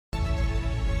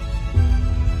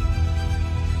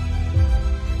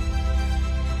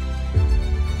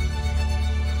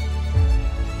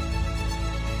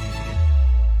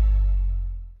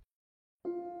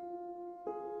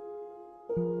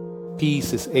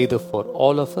peace is either for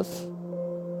all of us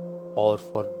or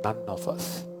for none of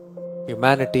us.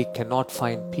 Humanity cannot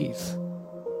find peace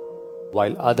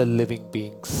while other living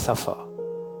beings suffer,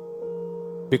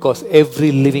 because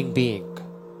every living being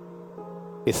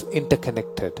is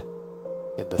interconnected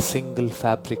in the single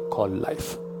fabric called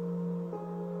life.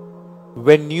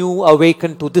 When you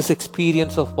awaken to this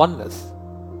experience of oneness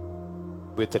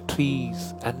with the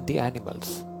trees and the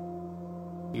animals,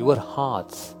 your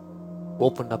hearts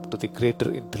open up to the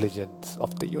greater intelligence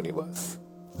of the universe.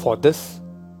 For this,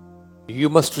 you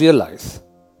must realize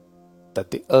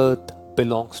that the earth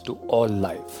belongs to all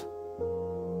life.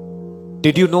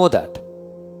 Did you know that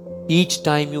each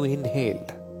time you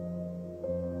inhaled,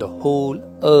 the whole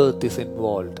earth is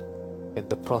involved in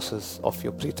the process of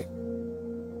your breathing?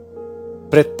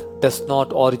 Breath does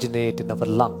not originate in our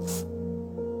lungs,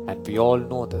 and we all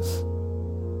know this.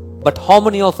 But how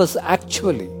many of us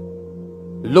actually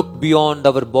looked beyond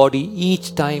our body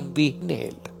each time we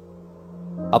inhaled,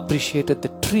 appreciated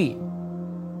the tree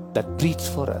that breathes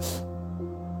for us,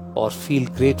 or feel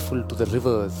grateful to the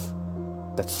rivers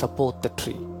that support the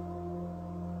tree?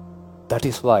 That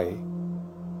is why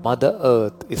Mother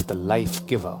Earth is the life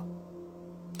giver.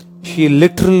 She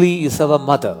literally is our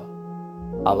mother,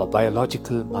 our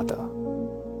biological mother.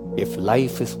 If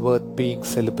life is worth being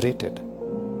celebrated,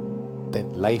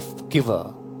 then life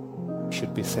giver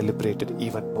should be celebrated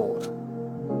even more.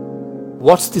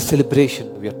 What's the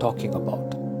celebration we are talking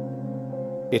about?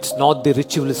 It's not the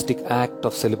ritualistic act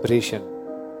of celebration,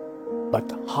 but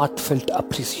heartfelt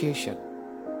appreciation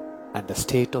and a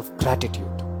state of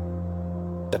gratitude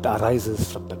that arises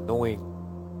from the knowing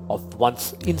of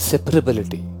one's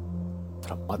inseparability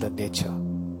from Mother Nature.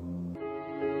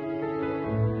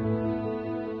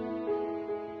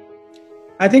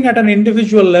 I think at an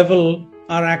individual level,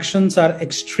 our actions are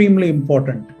extremely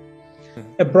important.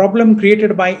 A problem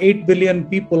created by 8 billion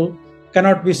people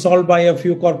cannot be solved by a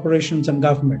few corporations and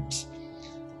governments.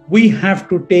 We have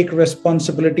to take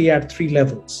responsibility at 3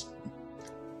 levels.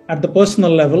 At the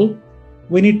personal level,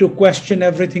 we need to question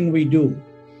everything we do.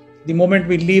 The moment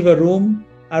we leave a room,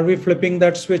 are we flipping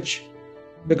that switch?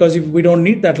 Because if we don't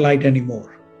need that light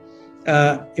anymore.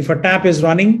 If a tap is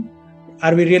running,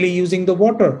 are we really using the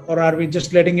water, or are we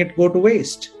just letting it go to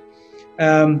waste?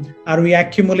 Are we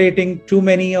accumulating too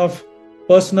many of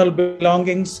personal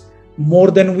belongings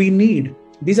more than we need?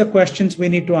 These are questions we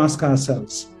need to ask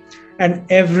ourselves. And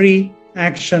every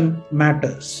action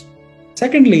matters.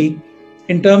 Secondly,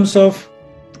 in terms of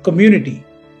community,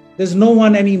 there's no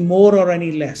one any more or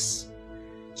any less.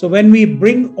 So when we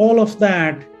bring all of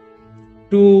that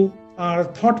to our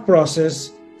thought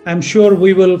process, I'm sure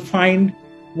we will find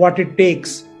what it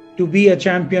takes to be a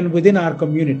champion within our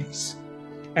communities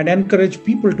and encourage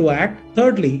people to act.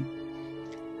 Thirdly,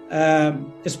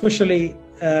 especially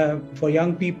for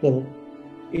young people,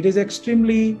 it is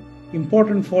extremely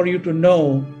important for you to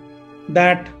know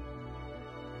that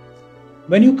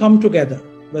when you come together,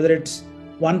 whether it's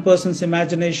one person's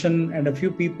imagination and a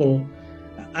few people,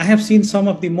 I have seen some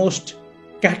of the most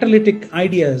catalytic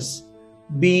ideas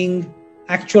being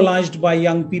actualized by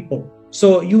young people.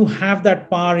 So you have that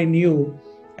power in you,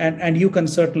 and you can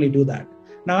certainly do that.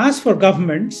 Now, as for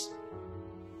governments,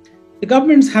 the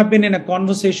governments have been in a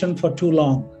conversation for too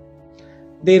long.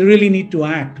 They really need to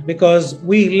act, because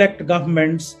we elect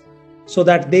governments so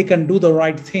that they can do the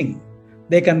right thing.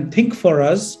 They can think for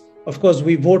us. Of course,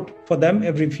 we vote for them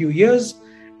every few years,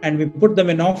 and we put them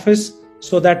in office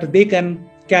so that they can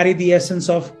carry the essence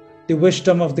of the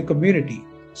wisdom of the community.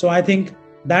 So I think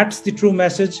that's the true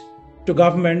message to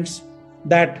governments,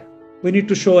 that we need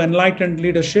to show enlightened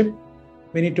leadership,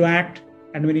 we need to act,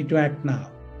 and we need to act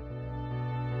now.